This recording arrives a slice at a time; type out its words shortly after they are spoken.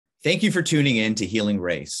Thank you for tuning in to Healing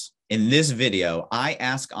Race. In this video, I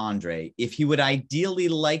ask Andre if he would ideally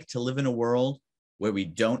like to live in a world where we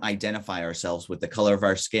don't identify ourselves with the color of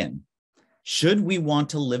our skin. Should we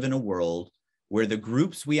want to live in a world where the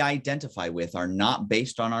groups we identify with are not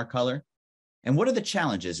based on our color? And what are the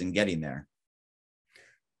challenges in getting there?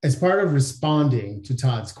 As part of responding to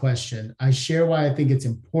Todd's question, I share why I think it's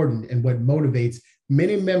important and what motivates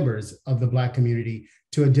many members of the Black community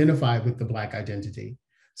to identify with the Black identity.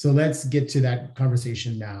 So let's get to that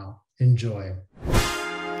conversation now. Enjoy.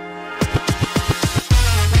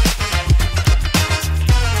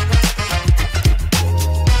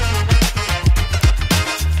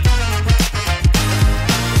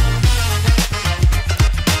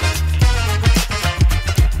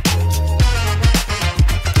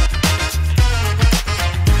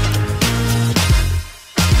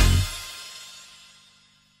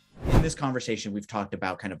 Conversation, we've talked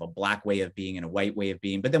about kind of a Black way of being and a white way of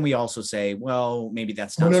being, but then we also say, well, maybe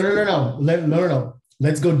that's not. No.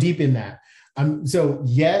 Let's go deep in that. So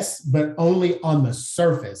yes, but only on the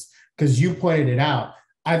surface, because you pointed it out.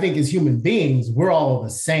 I think as human beings, we're all the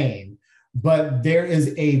same, but there's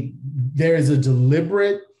a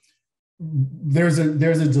deliberate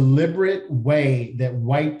way that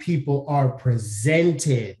white people are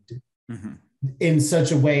presented. Mm-hmm. In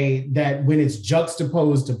such a way that when it's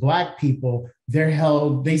juxtaposed to Black people,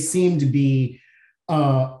 they seem to be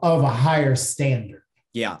of a higher standard.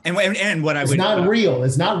 Yeah, and what I would,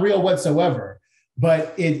 it's not real whatsoever,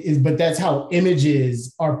 but it is. But that's how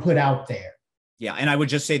images are put out there. Yeah, and I would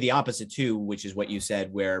just say the opposite too, which is what you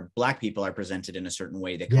said, where Black people are presented in a certain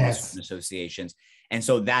way that causes certain associations, and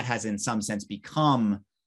so that has, in some sense, become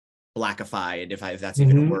Blackified, if that's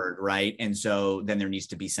even a word, right? And so then there needs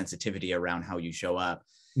to be sensitivity around how you show up.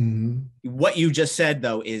 Mm-hmm. What you just said,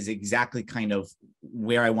 though, is exactly kind of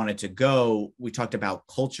where I wanted to go. We talked about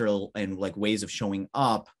cultural and like ways of showing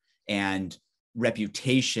up and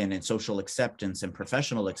reputation and social acceptance and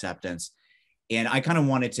professional acceptance. And I kind of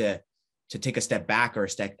wanted to take a step back or a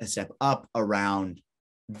step up around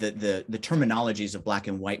the terminologies of Black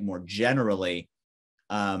and white more generally.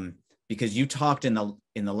 Because you talked in the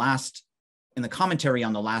commentary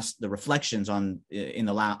on the reflections on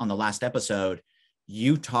the last episode,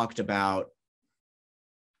 you talked about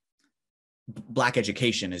Black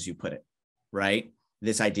education, as you put it, right?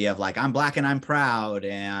 This idea of like, I'm Black and I'm proud,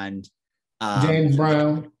 and James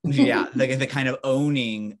Brown, yeah, the kind of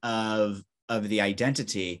owning of the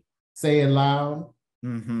identity. Say it loud.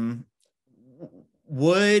 Mm-hmm.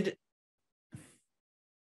 What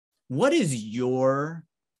is your,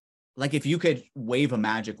 like, if you could wave a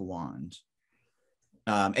magic wand,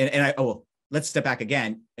 let's step back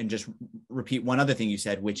again and just repeat one other thing you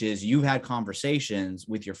said, which is you had conversations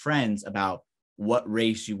with your friends about what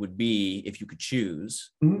race you would be if you could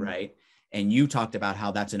choose, mm-hmm. right? And you talked about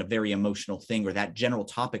how that's a very emotional thing, or that general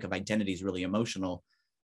topic of identity is really emotional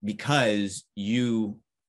because you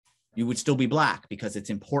would still be Black because it's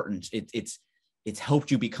important. It's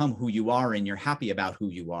helped you become who you are, and you're happy about who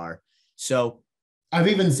you are. So I've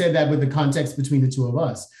even said that with the context between the two of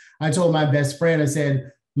us. I told my best friend, I said,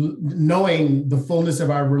 knowing the fullness of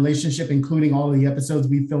our relationship, including all of the episodes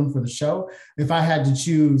we filmed for the show, if I had to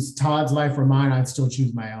choose Todd's life or mine, I'd still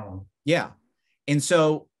choose my own. Yeah. And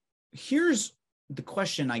so here's the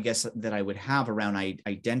question, I guess, that I would have around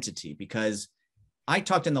identity, because I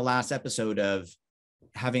talked in the last episode of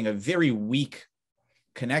having a very weak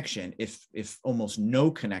connection, if almost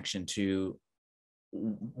no connection, to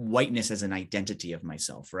whiteness as an identity of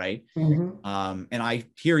myself, right? Mm-hmm. And I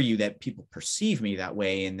hear you that people perceive me that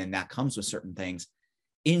way, and then that comes with certain things.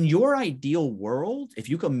 In your ideal world, if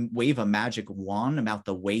you can wave a magic wand about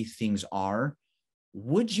the way things are,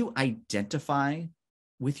 would you identify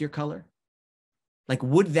with your color? Like,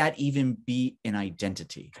 would that even be an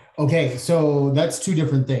identity? Okay, so that's two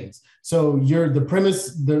different things. So the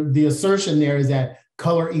premise, the assertion there is that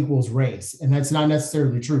color equals race, and that's not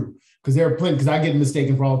necessarily true. Because there are plenty, because I get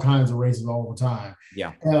mistaken for all kinds of races all the time.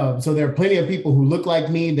 Yeah. So there are plenty of people who look like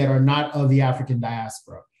me that are not of the African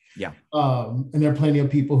diaspora. Yeah. And there are plenty of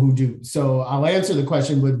people who do. So I'll answer the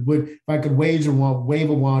question, would if I could wave a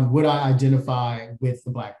wand, would I identify with the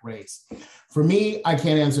Black race? For me, I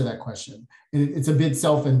can't answer that question. And it's a bit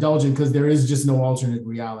self-indulgent because there is just no alternate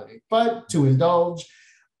reality. But to indulge,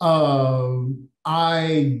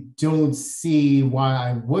 I don't see why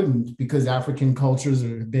I wouldn't, because African cultures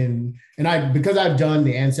have been, because I've done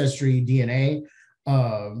the ancestry DNA,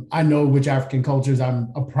 I know which African cultures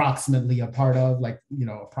I'm approximately a part of,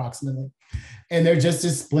 approximately. And they're just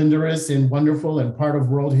as splendorous and wonderful and part of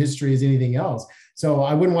world history as anything else. So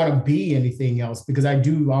I wouldn't want to be anything else, because I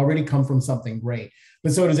do already come from something great.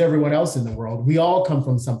 but so does everyone else in the world. We all come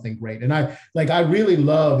from something great. And I really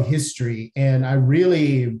love history, and I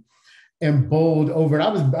really am bowled over it.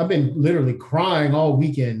 I've been literally crying all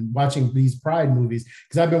weekend watching these Pride movies,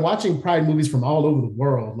 because I've been watching Pride movies from all over the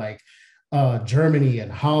world, like Germany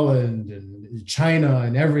and Holland and China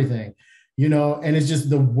and everything, and it's just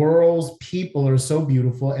the world's people are so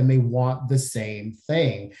beautiful and they want the same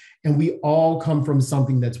thing. And we all come from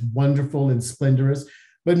something that's wonderful and splendorous,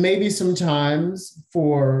 but maybe sometimes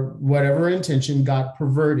for whatever intention got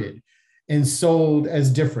perverted and sold as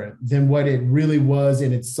different than what it really was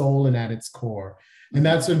in its soul and at its core. And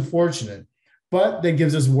that's unfortunate, but that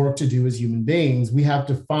gives us work to do as human beings. We have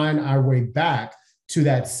to find our way back to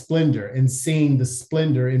that splendor and seeing the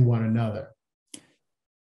splendor in one another.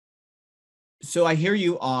 So I hear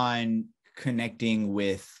you on connecting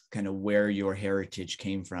with kind of where your heritage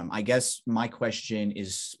came from. I guess my question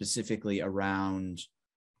is specifically around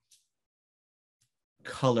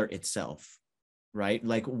color itself, right?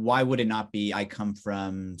 Like, why would it not be, I come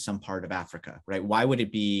from some part of Africa, right? Why would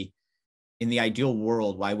it be, in the ideal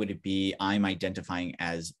world, why would it be, I'm identifying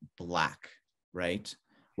as Black, right?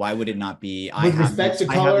 Why would it not be, I have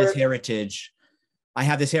this heritage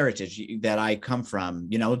that I come from,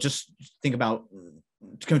 just think about,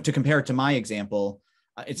 to compare it to my example,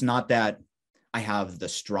 it's not that I have the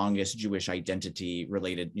strongest Jewish identity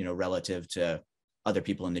related, relative to other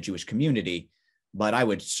people in the Jewish community, but I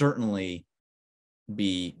would certainly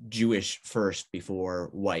be Jewish first before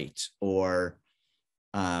white, or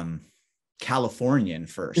Californian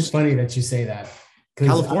first. It's funny that you say that.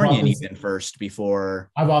 Californian even first before.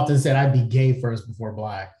 I've often said I'd be gay first before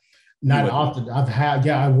Black. Not often.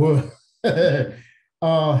 I would.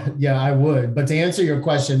 I would. But to answer your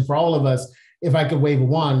question, for all of us, if I could wave a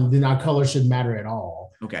wand, then our color shouldn't matter at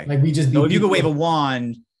all. Okay. Like we just. So if you could wave a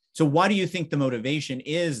wand, so why do you think the motivation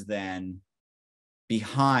is then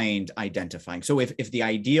behind identifying? So if the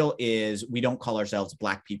ideal is we don't call ourselves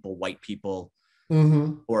Black people, white people,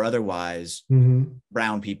 or otherwise,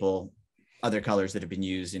 brown people, other colors that have been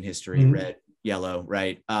used in history, red, yellow,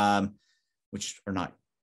 right? Which are not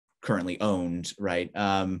currently owned, right?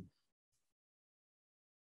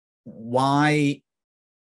 What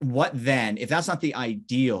then, if that's not the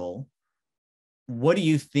ideal, what do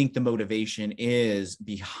you think the motivation is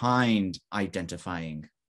behind identifying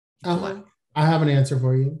Black? I have an answer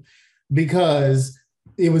for you, because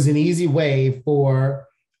it was an easy way for,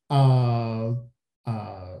 how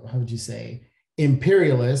would you say,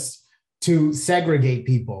 imperialists to segregate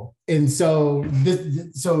people. And so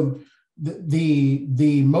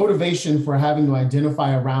the motivation for having to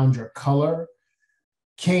identify around your color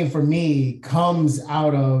comes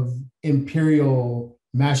out of imperial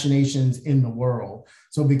machinations in the world.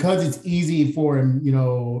 So because it's easy for,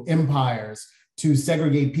 empires to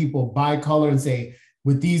segregate people by color and say,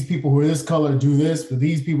 with these people who are this color, do this, with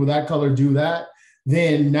these people that color, do that,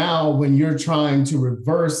 then now when you're trying to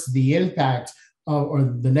reverse the impact or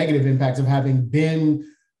the negative impacts of having been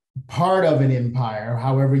part of an empire,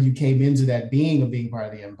 however you came into that being part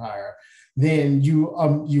of the empire, then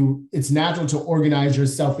it's natural to organize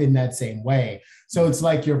yourself in that same way. So it's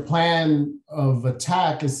like your plan of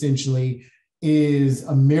attack essentially is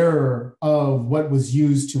a mirror of what was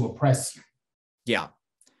used to oppress you. Yeah.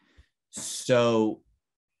 So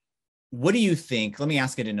what do you think? Let me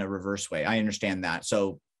ask it in a reverse way. I understand that.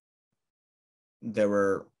 So there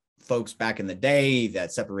were folks back in the day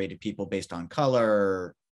that separated people based on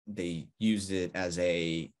color. They used it as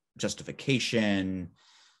a justification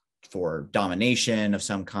for domination of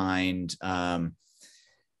some kind.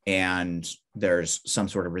 And there's some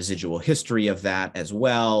sort of residual history of that as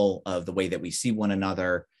well, of the way that we see one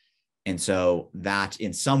another. And so that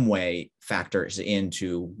in some way factors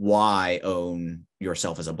into why own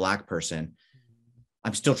yourself as a Black person.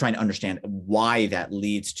 I'm still trying to understand why that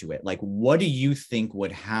leads to it. Like, what do you think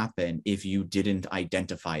would happen if you didn't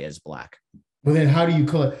identify as Black? Well, then how do you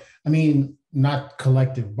not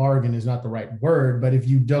collective bargain is not the right word, but if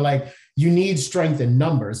you do, you need strength in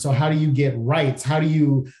numbers. So how do you get rights? How do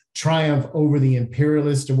you triumph over the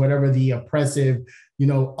imperialist or whatever the oppressive,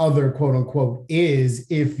 other quote unquote is,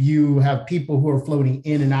 if you have people who are floating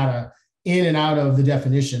in and out of the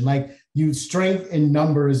definition? Like, strength in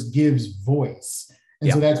numbers gives voice.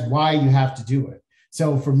 And so that's why you have to do it.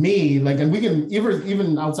 So for me, and we can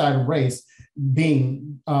even outside of race,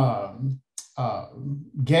 being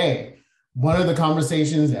gay, one of the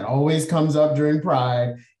conversations that always comes up during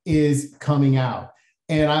Pride is coming out.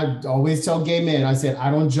 And I always tell gay men, I said,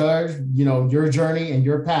 I don't judge, your journey and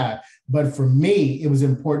your path. But for me, it was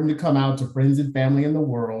important to come out to friends and family in the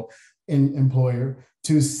world employer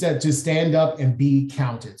to stand up and be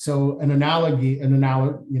counted. So analogy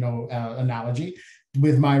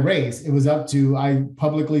with my race, it was up to, I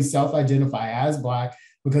publicly self-identify as Black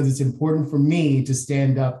because it's important for me to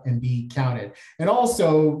stand up and be counted. And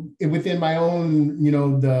also within my own,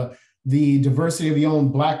 the diversity of the own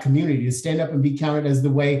Black community, to stand up and be counted as the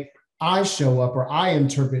way I show up or I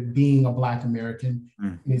interpret being a Black American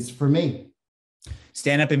is for me.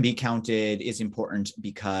 Stand up and be counted is important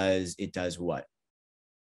because it does what?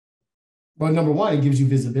 Well, number one, it gives you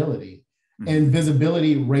visibility. And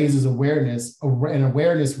visibility raises awareness, and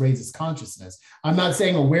awareness raises consciousness. I'm not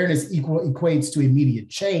saying awareness equates to immediate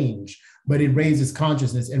change, but it raises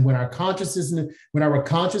consciousness. And when our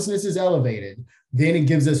consciousness is elevated, then it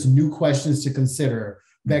gives us new questions to consider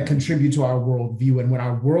that contribute to our worldview. And when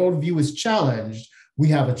our worldview is challenged, we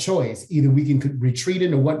have a choice. Either we can retreat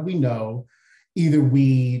into what we know, either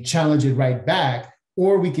we challenge it right back,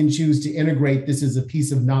 or we can choose to integrate this as a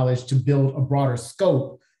piece of knowledge to build a broader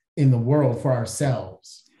scope in the world for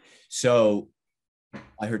ourselves. So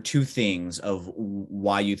I heard two things of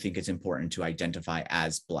why you think it's important to identify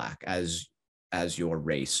as Black, as your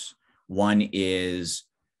race. One is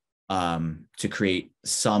to create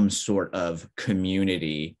some sort of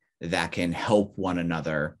community that can help one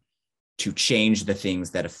another to change the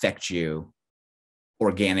things that affect you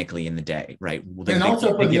organically in the day, right? And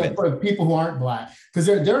also for people who aren't Black, because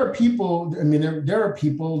there are people, there are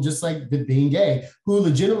people just like being gay who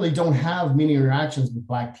legitimately don't have many interactions with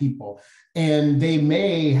Black people. And they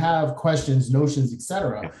may have questions, notions,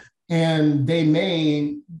 etc. And they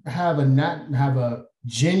may have a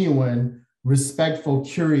genuine, respectful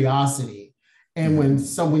curiosity. And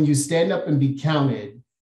when you stand up and be counted,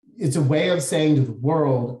 it's a way of saying to the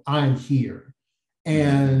world, I'm here.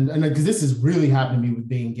 And because this has really happened to me with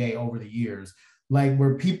being gay over the years, like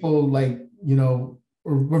where people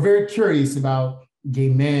we're very curious about gay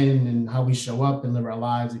men and how we show up and live our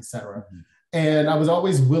lives, etc. And I was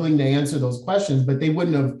always willing to answer those questions, but they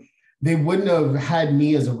wouldn't have had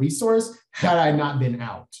me as a resource had I not been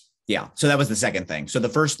out. Yeah. So that was the second thing. So the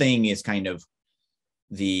first thing is kind of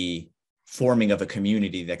the forming of a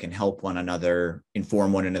community that can help one another,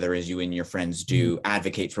 inform one another as you and your friends do,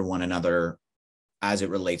 advocate for one another as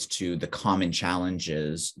it relates to the common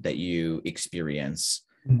challenges that you experience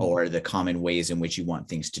or the common ways in which you want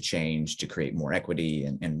things to change to create more equity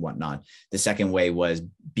and whatnot. The second way was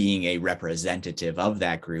being a representative of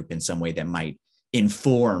that group in some way that might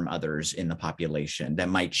inform others in the population, that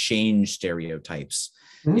might change stereotypes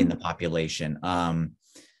in the population.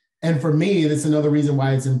 And for me, that's another reason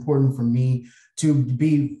why it's important for me to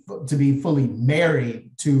be fully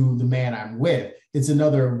married to the man I'm with. It's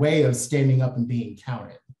another way of standing up and being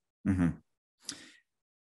counted.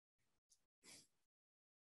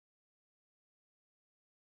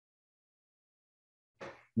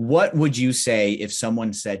 What would you say if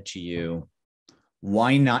someone said to you,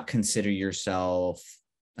 why not consider yourself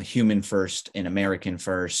a human first, an American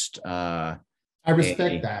first? I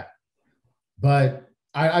respect that. But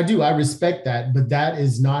I do. I respect that. But that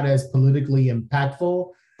is not as politically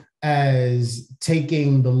impactful as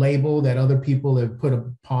taking the label that other people have put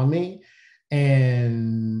upon me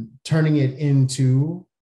and turning it into,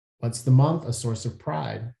 what's the month? A source of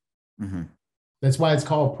pride. That's why it's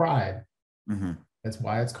called pride. That's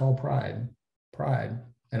why it's called pride. Pride.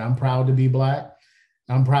 And I'm proud to be Black.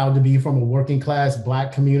 I'm proud to be from a working class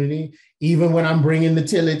Black community, even when I'm bringing the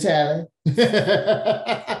tilly-tally.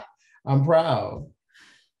 I'm proud.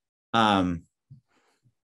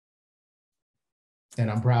 And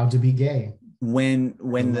I'm proud to be gay. When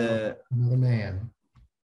the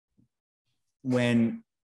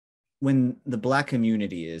Black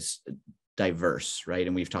community is diverse, right?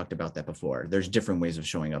 And we've talked about that before. There's different ways of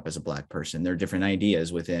showing up as a Black person. There are different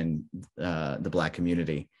ideas within the Black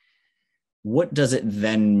community. What does it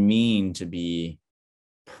then mean to be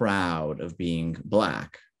proud of being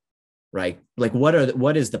Black, right? Like what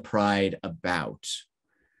is the pride about?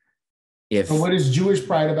 So what is Jewish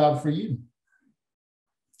pride about for you?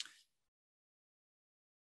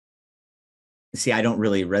 See, I don't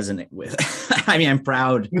really resonate with. I mean, I'm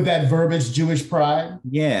proud with that verbiage, Jewish pride.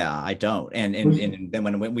 Yeah, I don't. And then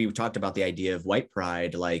when we talked about the idea of white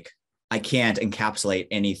pride, like I can't encapsulate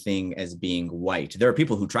anything as being white. There are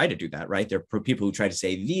people who try to do that, right? There are people who try to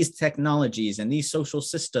say these technologies and these social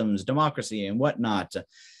systems, democracy and whatnot,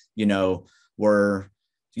 were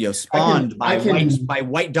spawned by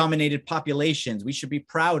white dominated populations. We should be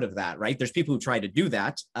proud of that, right? There's people who try to do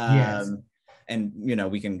that. Yes. And,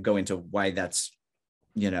 we can go into why that's,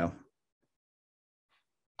 I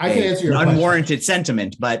can answer your unwarranted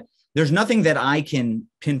sentiment, but there's nothing that I can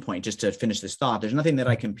pinpoint, just to finish this thought, there's nothing that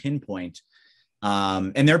I can pinpoint.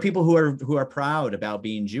 And there are people who are proud about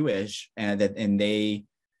being Jewish, and they,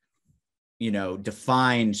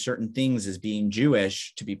 define certain things as being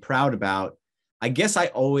Jewish to be proud about. I guess I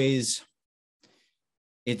always,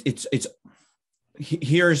 here's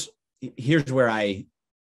where I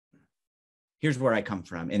come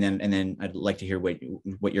from. And then I'd like to hear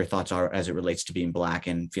what your thoughts are as it relates to being Black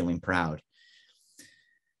and feeling proud.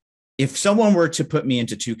 If someone were to put me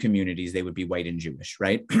into two communities, they would be white and Jewish,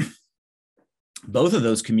 right? Both of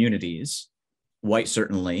those communities, white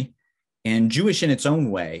certainly, and Jewish in its own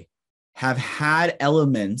way, have had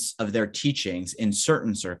elements of their teachings in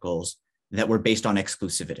certain circles that were based on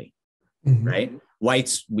exclusivity, right?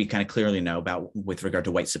 Whites, we kind of clearly know about with regard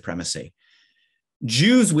to white supremacy.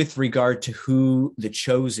 Jews, with regard to who the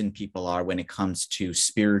chosen people are when it comes to the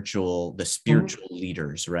spiritual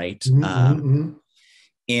leaders, right?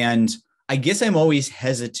 And I guess I'm always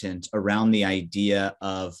hesitant around the idea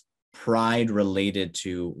of pride related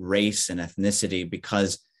to race and ethnicity,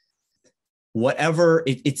 because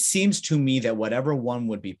it seems to me that whatever one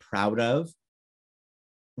would be proud of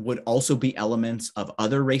would also be elements of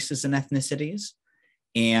other races and ethnicities.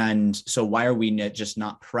 And so why are we just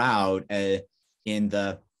not proud in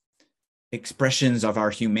the expressions of our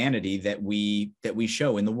humanity that we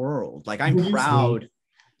show in the world? Like, I'm proud.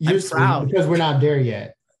 You're proud because we're not there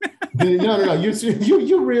yet. No.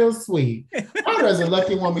 You're real sweet. As a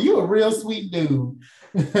lucky woman, you're a real sweet dude.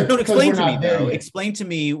 Don't explain to me though. Explain to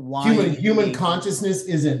me why human consciousness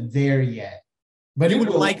isn't there yet. But you would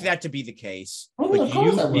like that to be the case. But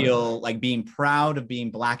you feel like being proud of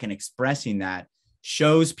being Black and expressing that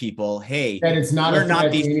shows people, hey, that it's not we're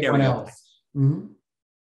not these stereotypes.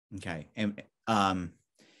 Okay. And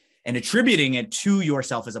attributing it to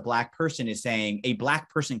yourself as a Black person is saying a Black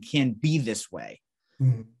person can be this way,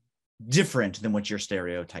 different than what your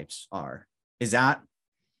stereotypes are. Is that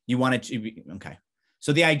you want it to be? Okay.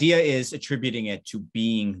 So the idea is attributing it to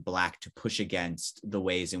being Black to push against the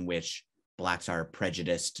ways in which Blacks are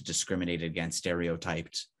prejudiced, discriminated against,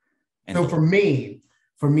 stereotyped. And so for me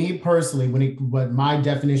personally, what my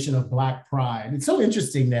definition of Black pride, it's so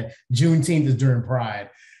interesting that Juneteenth is during Pride.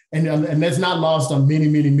 And that's not lost on many,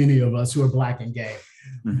 many, many of us who are Black and gay.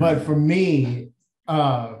 But for me,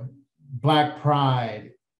 Black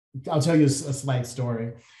pride, I'll tell you a slight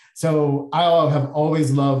story. So I have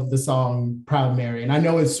always loved the song Proud Mary. And I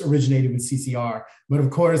know it's originated with CCR, but of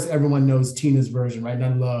course, everyone knows Tina's version, right? And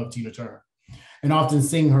I love Tina Turner and often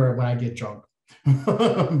sing her when I get drunk.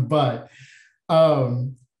 But,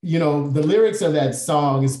 the lyrics of that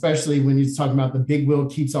song, especially when you're talking about the big wheel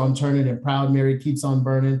keeps on turning and Proud Mary keeps on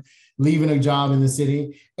burning, leaving a job in the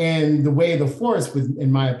city. And the way the force,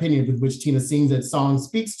 in my opinion, with which Tina sings that song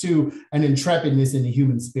speaks to an intrepidness in the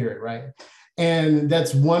human spirit, right? And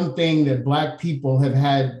that's one thing that Black people have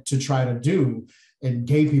had to try to do, and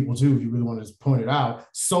gay people too, if you really want to point it out,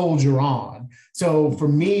 soldier on. So for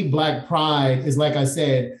me, Black pride is, like I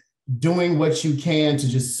said, doing what you can to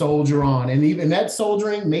just soldier on. And even that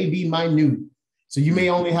soldiering may be minute. So you may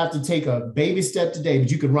only have to take a baby step today,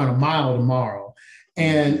 but you could run a mile tomorrow.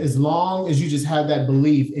 And as long as you just have that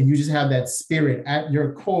belief and you just have that spirit at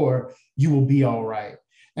your core, you will be all right.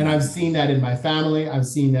 And I've seen that in my family. I've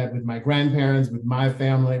seen that with my grandparents, with my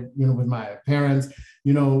family, with my parents.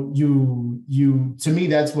 To me,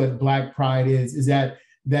 that's what Black pride is that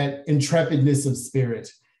intrepidness of spirit.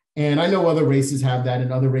 And I know other races have that,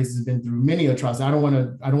 and other races have been through many atrocities. I don't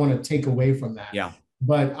want to take away from that. Yeah.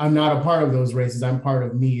 But I'm not a part of those races. I'm part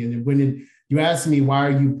of me. And when you ask me, why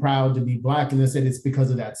are you proud to be Black? And I said, it's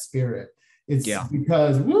because of that spirit. It's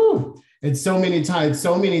because, it's so many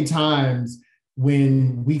times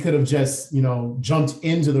when we could have just, jumped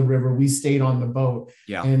into the river, we stayed on the boat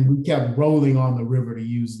and we kept rolling on the river, to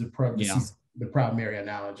use the Proud Mary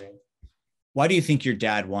analogy. Why do you think your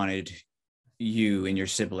dad wanted you and your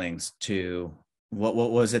siblings to, what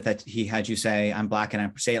was it that he had you say? I'm Black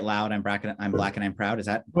and say it loud. I'm Black and I'm proud. Is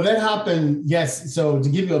that? Well, that happened. Yes. So to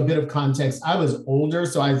give you a bit of context, I was older,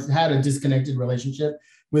 so I had a disconnected relationship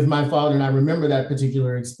with my father. And I remember that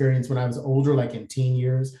particular experience when I was older, like in teen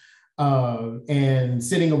years, and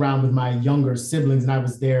sitting around with my younger siblings. And I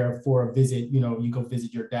was there for a visit. You go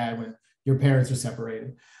visit your dad when your parents are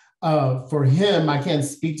separated. For him, I can't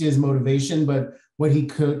speak to his motivation, but what he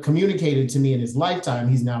communicated to me in his lifetime,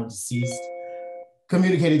 he's now deceased,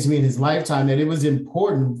 communicated to me in his lifetime that it was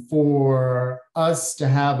important for us to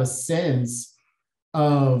have a sense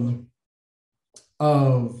of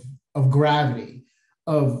gravity,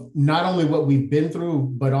 of not only what we've been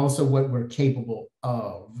through, but also what we're capable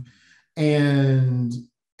of. And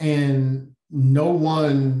no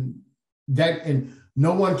one and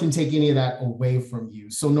no one can take any of that away from you.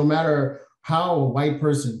 So no matter how a white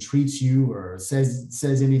person treats you or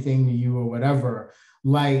says anything to you or whatever,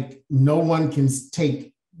 like no one can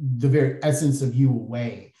take the very essence of you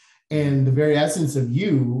away. And the very essence of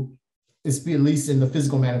you, is, at least in the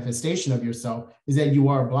physical manifestation of yourself, is that you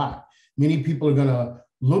are Black. Many people are going to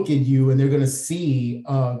look at you and they're going to see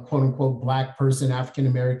a quote unquote Black person, African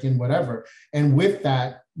American, whatever. And with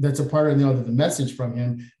that, that's a part of the message from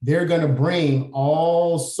him. They're going to bring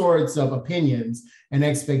all sorts of opinions and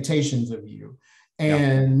expectations of you.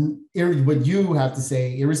 And what you have to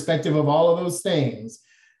say, irrespective of all of those things,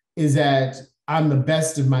 is that I'm the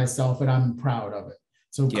best of myself and I'm proud of it.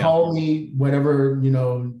 So call me whatever,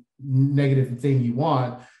 negative thing you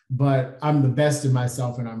want, but I'm the best of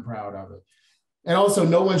myself and I'm proud of it. And also,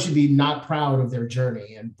 no one should be not proud of their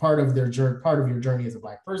journey. And part of your journey as a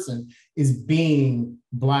Black person is being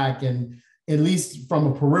Black, and at least from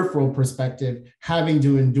a peripheral perspective, having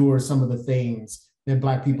to endure some of the things that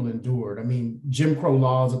Black people endured. I mean, Jim Crow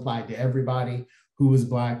laws applied to everybody who was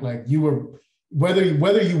Black. Like you were, whether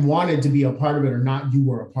you wanted to be a part of it or not, you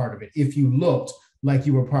were a part of it if you looked like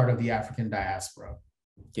you were part of the African diaspora.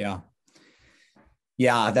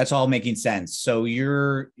 Yeah, that's all making sense. So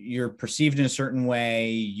you're perceived in a certain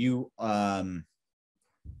way.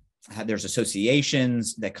 There's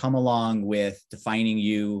associations that come along with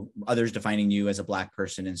others defining you as a Black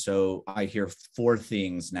person. And so I hear 4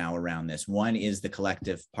 things now around this. One is the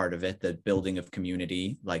collective part of it, the building of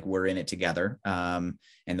community, like we're in it together. And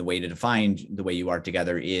the way to define the way you are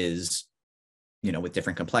together is, with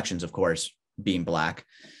different complexions, of course, being Black.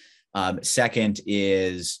 Second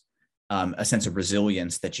is a sense of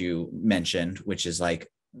resilience that you mentioned, which is like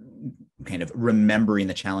kind of remembering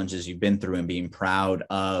the challenges you've been through and being proud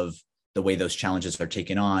of the way those challenges are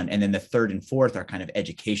taken on. And then the third and fourth are kind of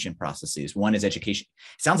education processes. One is education.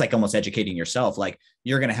 It sounds like almost educating yourself. Like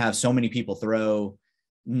you're going to have so many people throw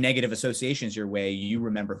negative associations your way. You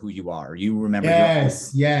remember who you are. You remember,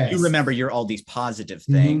 you remember you're all these positive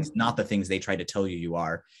things, not the things they try to tell you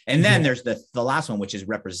are. And then there's the last one, which is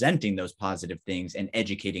representing those positive things and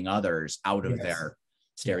educating others out of their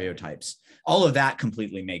stereotypes. All of that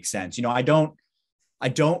completely makes sense. I don't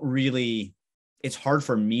really, it's hard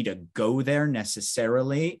for me to go there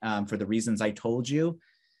necessarily for the reasons I told you,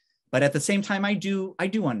 but at the same time, I do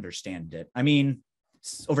understand it. I mean,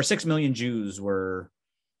 over 6 million Jews were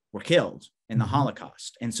killed in the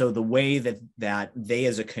Holocaust. And so the way that they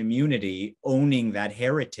as a community owning that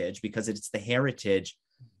heritage, because it's the heritage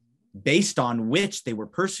based on which they were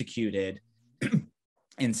persecuted,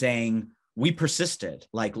 and saying, we persisted,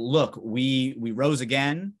 like, look, we rose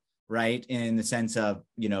again, right? In the sense of,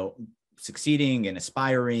 succeeding and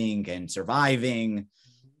aspiring and surviving.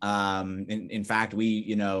 In fact,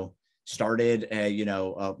 we, started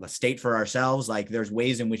a state for ourselves. Like there's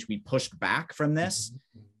ways in which we pushed back from this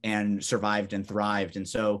and survived and thrived. And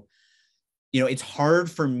so, it's hard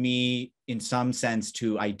for me in some sense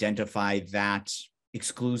to identify that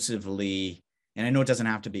exclusively. And I know it doesn't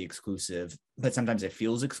have to be exclusive, but sometimes it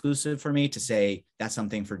feels exclusive for me to say that's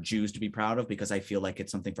something for Jews to be proud of, because I feel like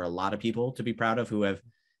it's something for a lot of people to be proud of who have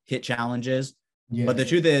hit challenges. But the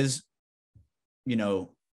truth is,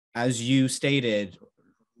 as you stated,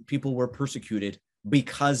 people were persecuted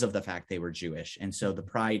because of the fact they were Jewish. And so the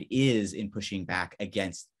pride is in pushing back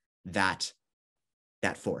against that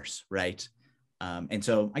force, right? And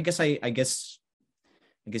so I guess I guess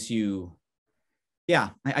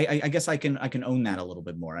I can own that a little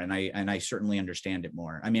bit more. And I certainly understand it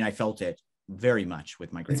more. I mean, I felt it very much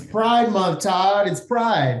with my grandmother. It's Pride Month, Todd. It's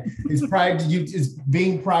pride. It's pride. It's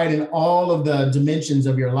being pride in all of the dimensions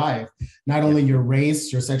of your life, not only your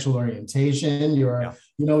race, your sexual orientation, your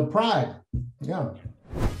pride. Yeah.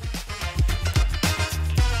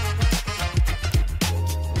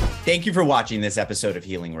 Thank you for watching this episode of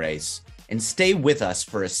Healing Race, and stay with us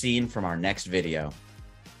for a scene from our next video.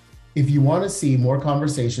 If you want to see more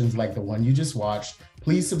conversations like the one you just watched,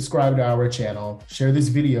 please subscribe to our channel, share this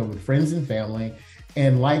video with friends and family,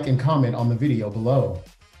 and like and comment on the video below.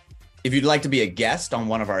 If you'd like to be a guest on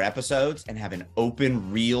one of our episodes and have an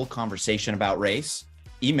open, real conversation about race,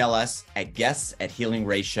 email us at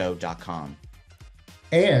guests@healingraceshow.com.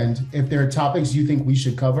 And if there are topics you think we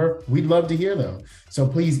should cover, we'd love to hear them. So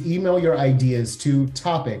please email your ideas to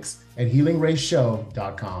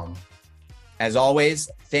topics@healingraceshow.com. As always,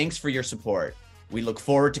 thanks for your support. We look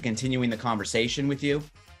forward to continuing the conversation with you.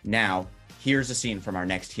 Now, here's a scene from our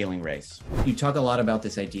next Healing Race. You talk a lot about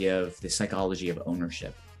this idea of the psychology of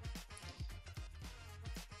ownership.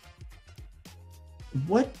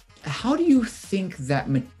 How do you think that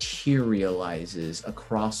materializes materializes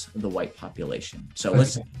across the white population? So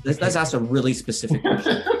let's ask a really specific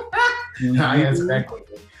question. I answer that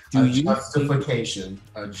quickly. Do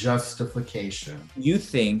A justification. You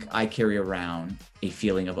think I carry around a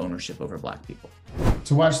feeling of ownership over Black people?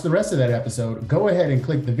 To watch the rest of that episode, go ahead and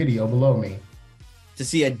click the video below me. To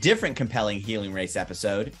see a different compelling Healing Race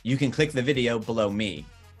episode, you can click the video below me.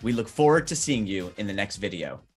 We look forward to seeing you in the next video.